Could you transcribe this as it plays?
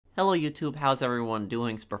Hello YouTube, how's everyone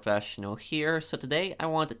doing? It's Professional here. So today I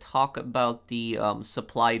want to talk about the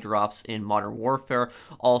supply drops in Modern Warfare.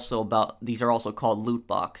 These are also called loot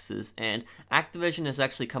boxes. And Activision has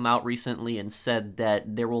actually come out recently and said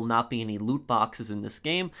that there will not be any loot boxes in this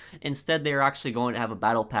game. Instead, they're actually going to have a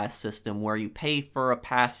battle pass system where you pay for a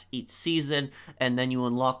pass each season and then you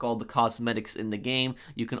unlock all the cosmetics in the game.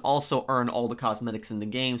 You can also earn all the cosmetics in the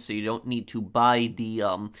game, so you don't need to buy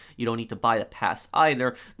the pass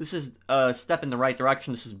either. This is a step in the right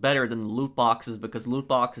direction. This is better than the loot boxes, because loot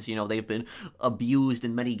boxes, they've been abused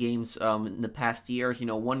in many games in the past years.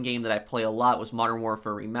 One game that I play a lot was Modern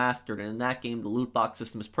Warfare Remastered, and in that game, the loot box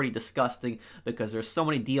system is pretty disgusting because there's so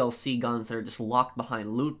many DLC guns that are just locked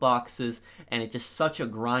behind loot boxes, and it's just such a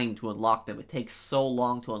grind to unlock them. It takes so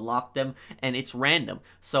long to unlock them, and it's random.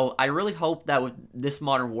 So I really hope that with this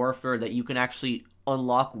Modern Warfare that you can actually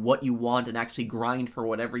unlock what you want and actually grind for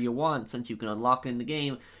whatever you want. Since you can unlock it in the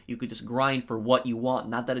game, you could just grind for what you want,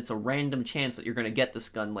 not that it's a random chance that you're going to get this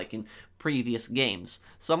gun like in previous games.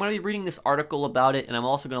 So I'm going to be reading this article about it, and I'm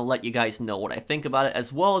also going to let you guys know what I think about it,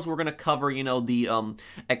 as well as we're going to cover, the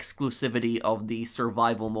exclusivity of the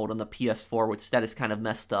survival mode on the PS4, which that is kind of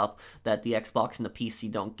messed up, that the Xbox and the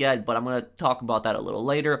PC don't get, but I'm going to talk about that a little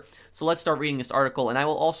later. So let's start reading this article, and I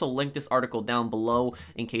will also link this article down below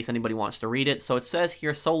in case anybody wants to read it. So it says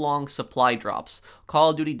here, so long supply drops.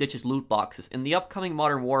 Call of Duty ditches loot boxes. In the upcoming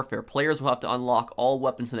Modern Warfare, players will have to unlock all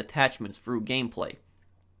weapons and attachments through gameplay.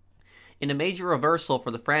 In a major reversal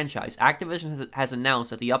for the franchise, Activision has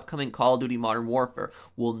announced that the upcoming Call of Duty Modern Warfare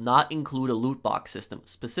will not include a loot box system.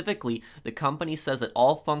 Specifically, the company says that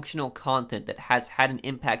all functional content that has had an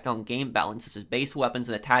impact on game balance, such as base weapons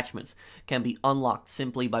and attachments, can be unlocked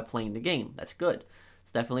simply by playing the game. That's good.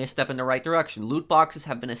 It's definitely a step in the right direction. Loot boxes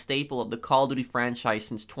have been a staple of the Call of Duty franchise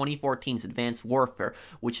since 2014's Advanced Warfare,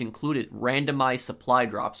 which included randomized supply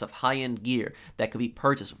drops of high-end gear that could be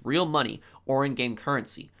purchased with real money or in-game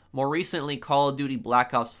currency. More recently, Call of Duty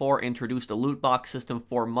Black Ops 4 introduced a loot box system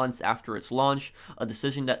 4 months after its launch, a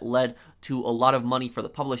decision that led to a lot of money for the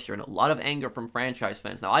publisher and a lot of anger from franchise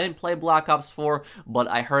fans. Now, I didn't play Black Ops 4, but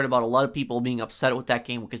I heard about a lot of people being upset with that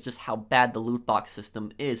game because just how bad the loot box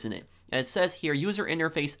system is in it. And it says here, user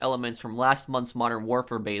interface elements from last month's Modern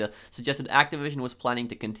Warfare beta suggested Activision was planning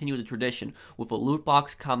to continue the tradition with a loot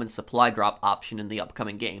box common supply drop option in the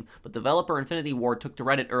upcoming game. But developer Infinity Ward took to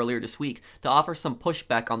Reddit earlier this week to offer some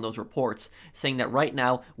pushback on those reports, saying that right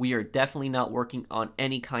now we are definitely not working on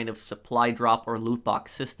any kind of supply drop or loot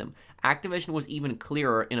box system. Activision was even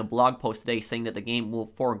clearer in a blog post today, saying that the game will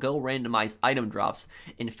forego randomized item drops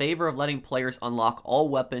in favor of letting players unlock all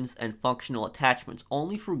weapons and functional attachments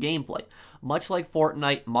only through gameplay. Much like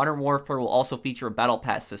Fortnite, Modern Warfare will also feature a battle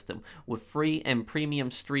pass system with free and premium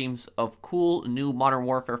streams of cool new Modern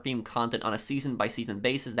Warfare themed content on a season-by-season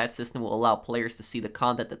basis. That system will allow players to see the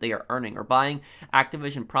content that they are earning or buying.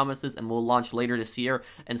 Activision promises and will launch later this year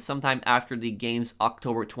and sometime after the game's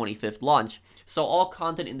October 25th launch. So all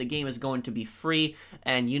content in the game is going to be free,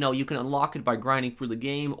 and you can unlock it by grinding through the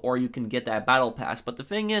game, or you can get that battle pass. But the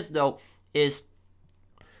thing is, though, is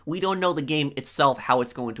we don't know the game itself, how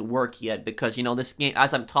it's going to work yet, because, this game,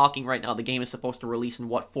 as I'm talking right now, the game is supposed to release in,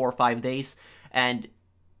 4 or 5 days, and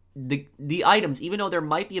the items, even though there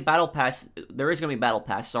might be a battle pass, there is going to be a battle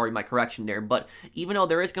pass, sorry, my correction there, but even though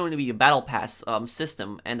there is going to be a battle pass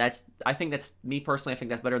system, and me personally, I think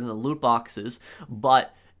that's better than the loot boxes,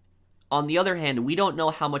 but on the other hand, we don't know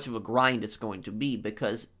how much of a grind it's going to be,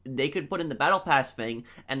 because they could put in the battle pass thing,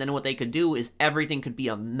 and then what they could do is everything could be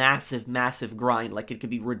a massive, massive grind. Like, it could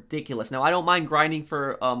be ridiculous. Now, I don't mind grinding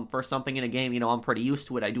for something in a game. I'm pretty used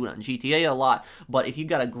to it. I do it on GTA a lot. But if you've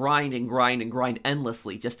got to grind and grind and grind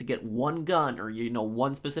endlessly just to get one gun or,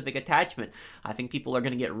 one specific attachment, I think people are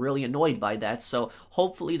going to get really annoyed by that. So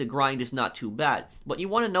hopefully the grind is not too bad. But you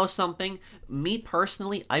want to know something? Me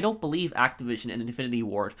personally, I don't believe Activision and Infinity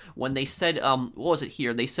Ward when they said, what was it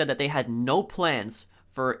here? They said that they had no plans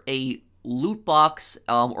for a loot box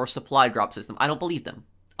or supply drop system. I don't believe them.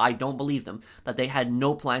 I don't believe them that they had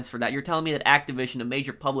no plans for that. You're telling me that Activision, a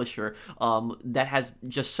major publisher that has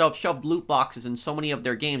just shoved loot boxes in so many of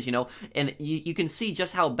their games, and you can see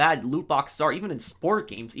just how bad loot boxes are, even in sport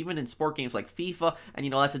games like FIFA,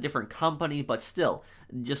 and that's a different company, but still,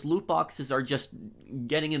 just loot boxes are just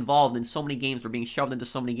getting involved in so many games. They're being shoved into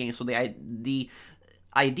so many games. So the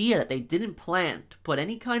idea that they didn't plan to put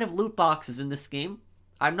any kind of loot boxes in this game,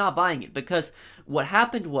 I'm not buying it, because what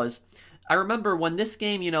happened was, I remember when this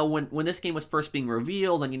game, when this game was first being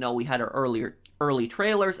revealed, and we had our early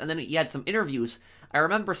trailers, and then he had some interviews. I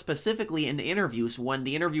remember specifically in the interviews, when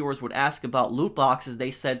the interviewers would ask about loot boxes,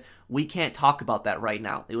 they said, we can't talk about that right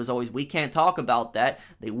now. It was always, we can't talk about that.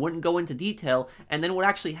 They wouldn't go into detail. And then what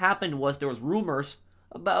actually happened was there was rumors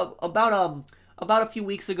about a few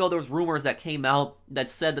weeks ago, there was rumors that came out that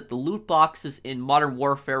said that the loot boxes in Modern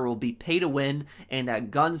Warfare will be pay to win and that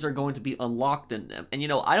guns are going to be unlocked in them. And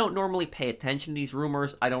I don't normally pay attention to these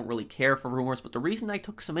rumors. I don't really care for rumors, but the reason I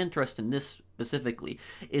took some interest in this specifically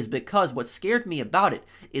is because what scared me about it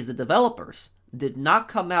is the developers did not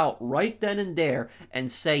come out right then and there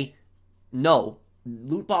and say, no,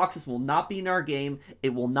 loot boxes will not be in our game.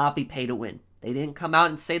 It will not be pay to win. They didn't come out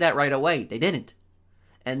and say that right away. They didn't.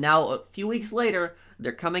 And now, a few weeks later,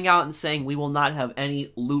 they're coming out and saying we will not have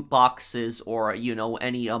any loot boxes or,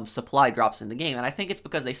 any supply drops in the game. And I think it's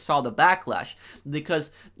because they saw the backlash.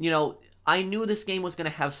 Because, I knew this game was going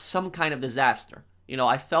to have some kind of disaster.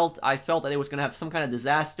 I felt that it was going to have some kind of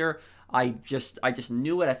disaster. I just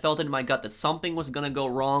knew it. I felt it in my gut that something was going to go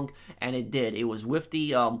wrong, and it did. It was with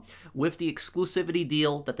the exclusivity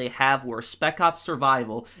deal that they have where Spec Ops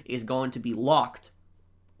Survival is going to be locked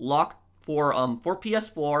for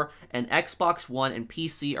PS4, and Xbox One and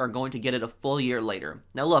PC are going to get it a full year later.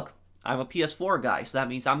 Now look, I'm a PS4 guy, so that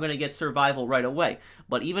means I'm going to get Survival right away.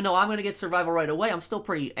 But even though I'm going to get Survival right away, I'm still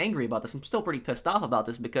pretty angry about this. I'm still pretty pissed off about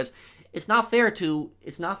this because it's not fair to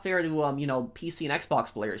PC and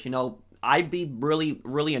Xbox players. I'd be really,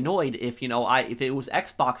 really annoyed if it was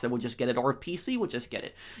Xbox that would just get it, or if PC would just get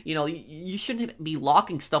it. You shouldn't be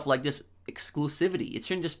locking stuff like this exclusivity. It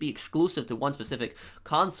shouldn't just be exclusive to one specific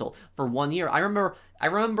console for 1 year. I remember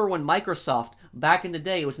when Microsoft, back in the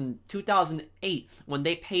day, it was in 2008, when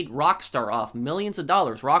they paid Rockstar off millions of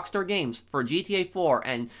dollars, Rockstar Games, for GTA 4,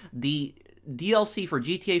 and the DLC for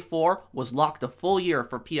GTA 4 was locked a full year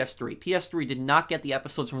for PS3. PS3 did not get the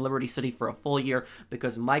episodes from Liberty City for a full year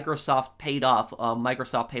because Microsoft paid off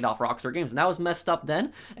Rockstar Games. And that was messed up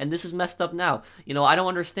then, and this is messed up now. I don't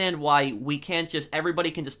understand why we can't everybody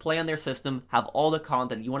can just play on their system, have all the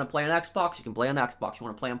content. You want to play on Xbox, you can play on Xbox. You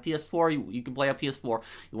want to play on PS4, you can play on PS4.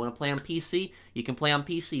 You want to play on PC, you can play on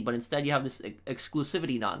PC. But instead you have this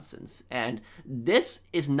exclusivity nonsense. And this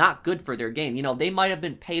is not good for their game. They might have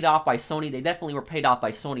been paid off by Sony. They definitely were paid off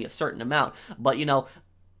by Sony a certain amount. But,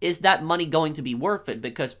 is that money going to be worth it?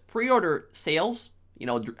 Because pre-order sales,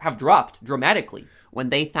 have dropped dramatically when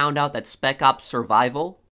they found out that Spec Ops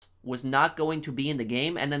Survival was not going to be in the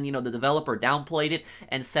game. And then, the developer downplayed it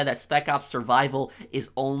and said that Spec Ops Survival is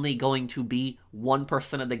only going to be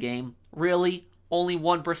 1% of the game. Really? Only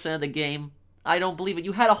 1% of the game? I don't believe it.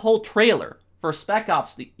 You had a whole trailer for Spec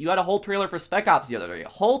Ops. You had a whole trailer for Spec Ops the other day. A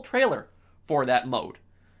whole trailer for that mode.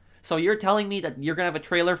 So you're telling me that you're going to have a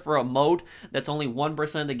trailer for a mode that's only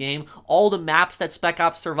 1% of the game? All the maps that Spec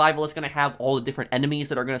Ops Survival is going to have, all the different enemies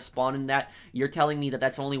that are going to spawn in that, you're telling me that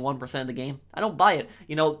that's only 1% of the game? I don't buy it.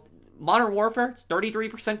 Modern Warfare, it's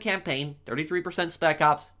 33% campaign, 33% Spec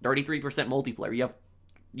Ops, 33% multiplayer.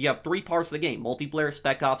 You have three parts of the game: multiplayer,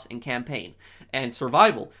 Spec Ops, and campaign. And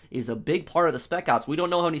Survival is a big part of the Spec Ops. We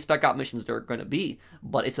don't know how many Spec Ops missions there are going to be,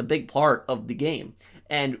 but it's a big part of the game.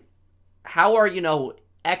 And how are,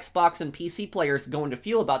 Xbox and PC players going to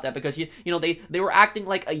feel about that? Because they were acting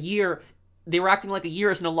like a year. They were acting like a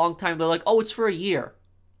year isn't a long time. They're like, oh, it's for a year.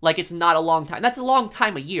 Like it's not a long time. That's a long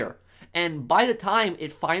time, a year. And by the time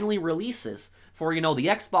it finally releases for the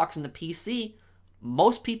Xbox and the PC,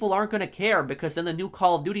 most people aren't going to care because then the new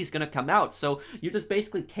Call of Duty is going to come out. So you're just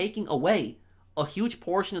basically taking away a huge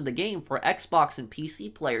portion of the game for Xbox and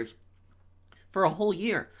PC players for a whole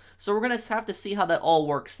year. So we're going to have to see how that all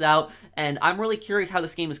works out, and I'm really curious how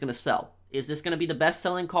this game is going to sell. Is this going to be the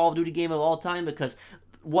best-selling Call of Duty game of all time? Because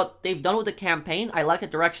what they've done with the campaign, I like the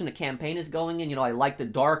direction the campaign is going in. I like the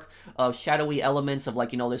dark, shadowy elements of,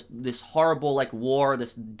 this horrible, war,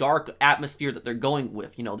 this dark atmosphere that they're going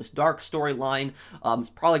with. This dark storyline.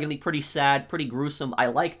 It's probably going to be pretty sad, pretty gruesome. I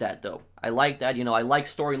like that, though. I like that, I like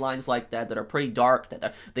storylines like that are pretty dark,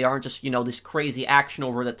 that they aren't just, this crazy action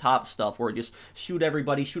over the top stuff where you just shoot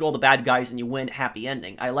everybody, shoot all the bad guys, and you win, happy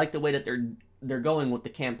ending. I like the way that they're going with the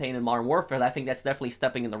campaign in Modern Warfare. I think that's definitely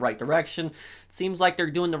stepping in the right direction. It seems like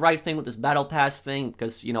they're doing the right thing with this Battle Pass thing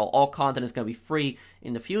because, all content is going to be free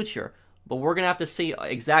in the future. But we're going to have to see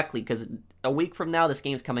exactly, because a week from now, this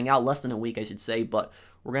game's coming out, less than a week, I should say, but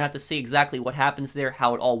we're going to have to see exactly what happens there,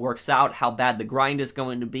 how it all works out, how bad the grind is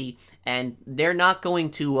going to be, and they're not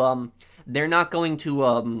going to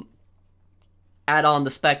add on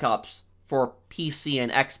the Spec Ops for PC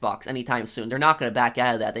and Xbox anytime soon. They're not going to back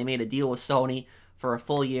out of that. They made a deal with Sony for a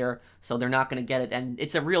full year, so they're not going to get it, and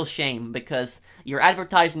it's a real shame because you're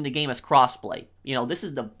advertising the game as crossplay. You know, this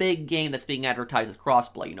is the big game that's being advertised as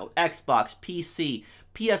crossplay. You know, Xbox, PC,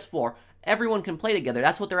 PS4, everyone can play together.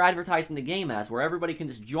 That's what they're advertising the game as, where everybody can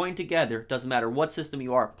just join together. Doesn't matter what system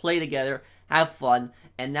you are, play together, have fun.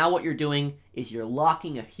 And now what you're doing is you're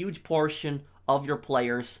locking a huge portion of your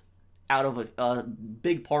players out of a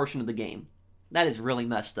big portion of the game. That is really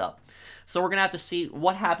messed up. So we're going to have to see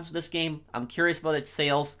what happens to this game. I'm curious about its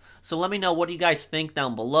sales. So let me know, what do you guys think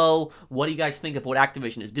down below? What do you guys think of what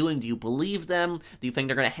Activision is doing? Do you believe them? Do you think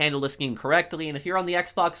they're going to handle this game correctly? And if you're on the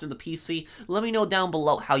Xbox or the PC, let me know down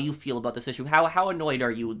below how you feel about this issue. How annoyed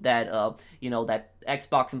are you that, you know, that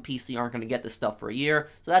Xbox and PC aren't going to get this stuff for a year?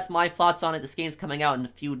 So that's my thoughts on it. This game's coming out in a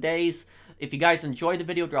few days. If you guys enjoyed the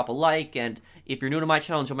video, drop a like. And if you're new to my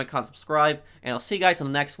channel, enjoy my content, subscribe. And I'll see you guys on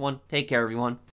the next one. Take care, everyone.